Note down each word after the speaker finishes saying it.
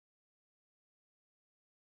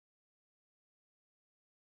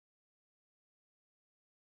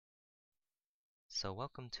So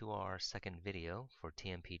welcome to our second video for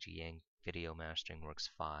TMPGEnc Video Mastering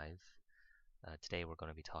Works 5. Today we're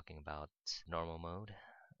going to be talking about normal mode.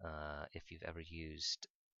 If you've ever used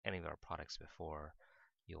any of our products before,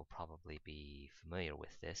 you'll probably be familiar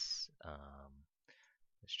with this.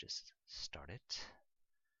 Let's just start it.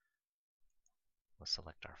 We'll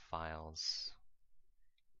select our files.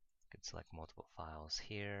 You can select multiple files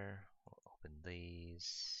here. We'll open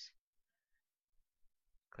these.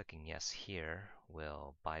 Clicking yes here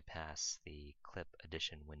will bypass the clip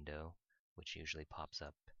addition window, which usually pops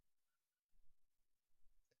up.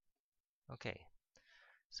 Okay,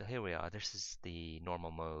 so here we are. This is the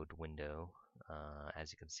normal mode window.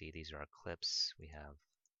 As you can see, these are our clips. We have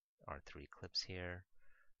our 3 clips here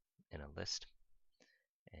in a list.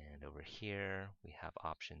 And over here, we have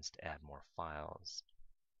options to add more files.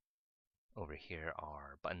 Over here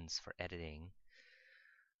are buttons for editing.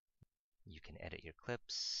 You can edit your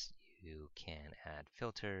clips. You can add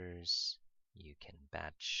filters. You can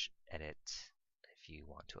batch edit if you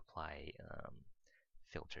want to apply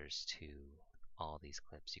filters to all these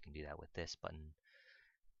clips. You can do that with this button.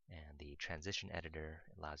 And the transition editor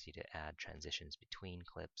allows you to add transitions between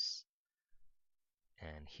clips.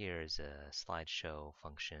 And here's a slideshow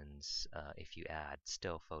functions. If you add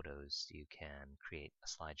still photos, you can create a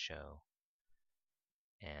slideshow.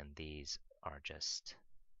 And these are just,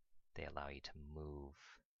 they allow you to move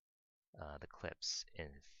the clips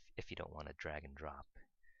if you don't want to drag and drop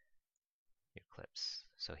your clips.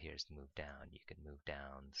 So here's the move down. You can move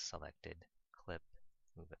down the selected clip,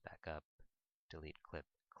 move it back up, delete clip,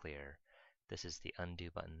 clear. This is the undo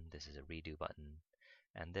button, this is a redo button,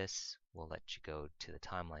 and this will let you go to the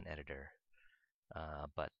timeline editor.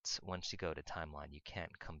 But once you go to timeline, you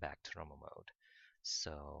can't come back to normal mode.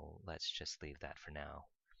 So let's just leave that for now.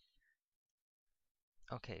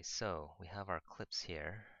 Okay, so we have our clips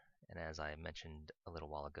here, and as I mentioned a little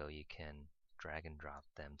while ago, you can drag and drop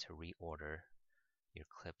them to reorder your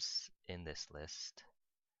clips in this list.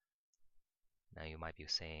 Now you might be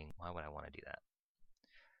saying, why would I want to do that?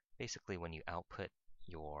 Basically, when you output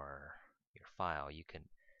your file, you can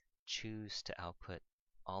choose to output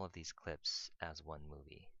all of these clips as one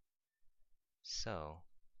movie. So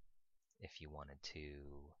if you wanted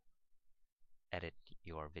to edit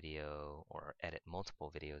your video or edit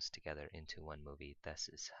multiple videos together into one movie, this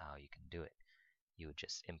is how you can do it. You would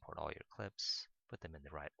just import all your clips, put them in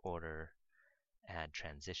the right order, add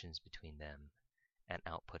transitions between them, and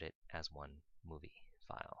output it as one movie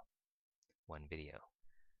file, one video.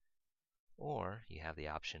 Or you have the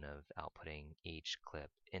option of outputting each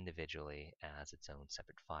clip individually as its own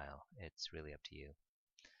separate file. It's really up to you.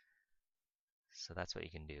 So that's what you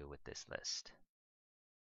can do with this list.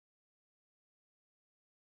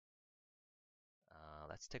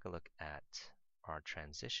 Let's take a look at our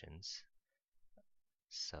transitions.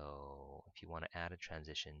 So if you want to add a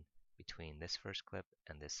transition between this first clip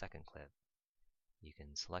and this second clip, you can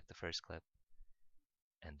select the first clip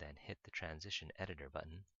and then hit the transition editor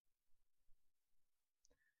button.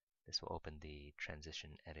 This will open the transition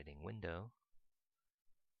editing window,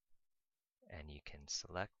 and you can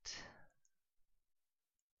select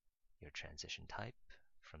your transition type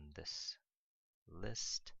from this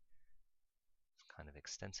list. It's kind of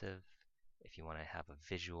extensive. If you want to have a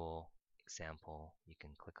visual example, you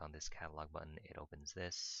can click on this catalog button. It opens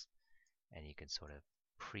this, and you can sort of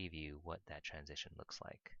preview what that transition looks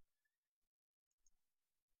like.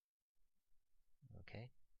 Okay,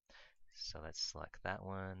 so let's select that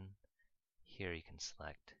one. Here you can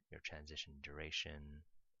select your transition duration,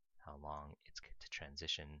 how long it's to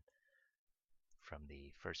transition from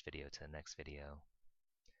the first video to the next video.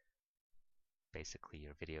 Basically,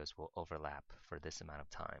 your videos will overlap for this amount of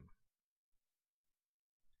time.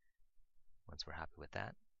 Once we're happy with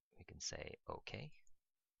that, we can say OK.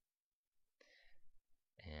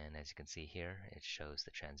 And as you can see here, it shows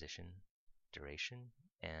the transition, duration,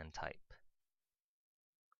 and type.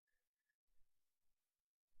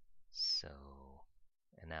 So,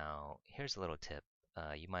 and now here's a little tip.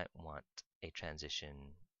 You might want a transition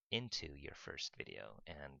into your first video,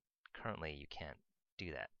 and currently you can't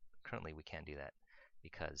do that. Currently we can't do that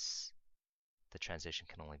because the transition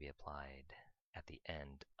can only be applied at the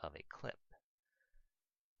end of a clip.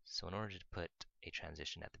 So in order to put a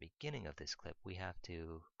transition at the beginning of this clip, we have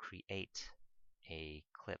to create a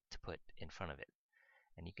clip to put in front of it.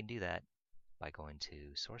 And you can do that by going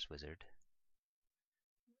to Source Wizard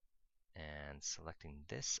and selecting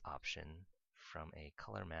this option from a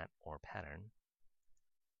color mat or pattern.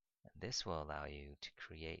 And this will allow you to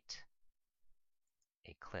create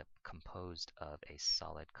a clip composed of a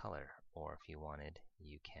solid color, or if you wanted,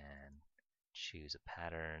 you can choose a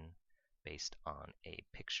pattern based on a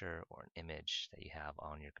picture or an image that you have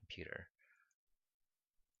on your computer,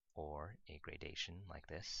 or a gradation like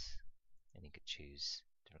this, and you could choose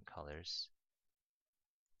different colors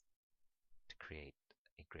to create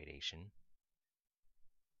a gradation.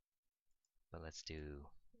 But let's do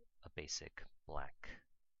a basic black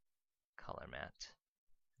color matte.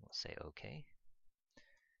 We'll say OK.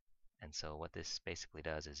 And so what this basically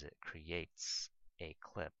does is it creates a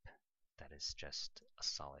clip that is just a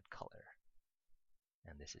solid color.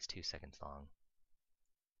 And this is 2 seconds long.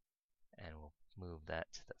 And we'll move that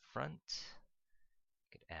to the front.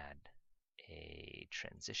 We could add a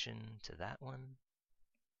transition to that one.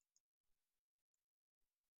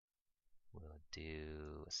 We'll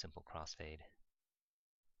do a simple crossfade.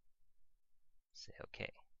 Say OK.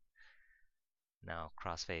 Now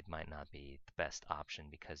crossfade might not be the best option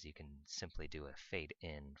because you can simply do a fade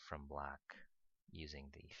in from black using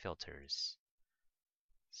the filters.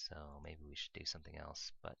 So maybe we should do something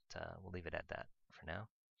else, but we'll leave it at that for now.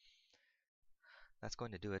 That's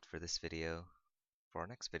going to do it for this video. For our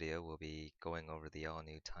next video, we'll be going over the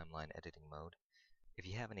all-new timeline editing mode. If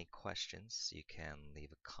you have any questions, you can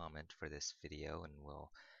leave a comment for this video and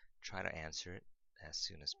we'll try to answer it as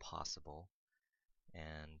soon as possible.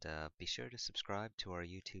 And be sure to subscribe to our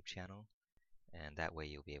YouTube channel, and that way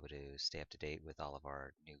you'll be able to stay up to date with all of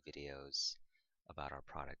our new videos about our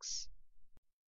products.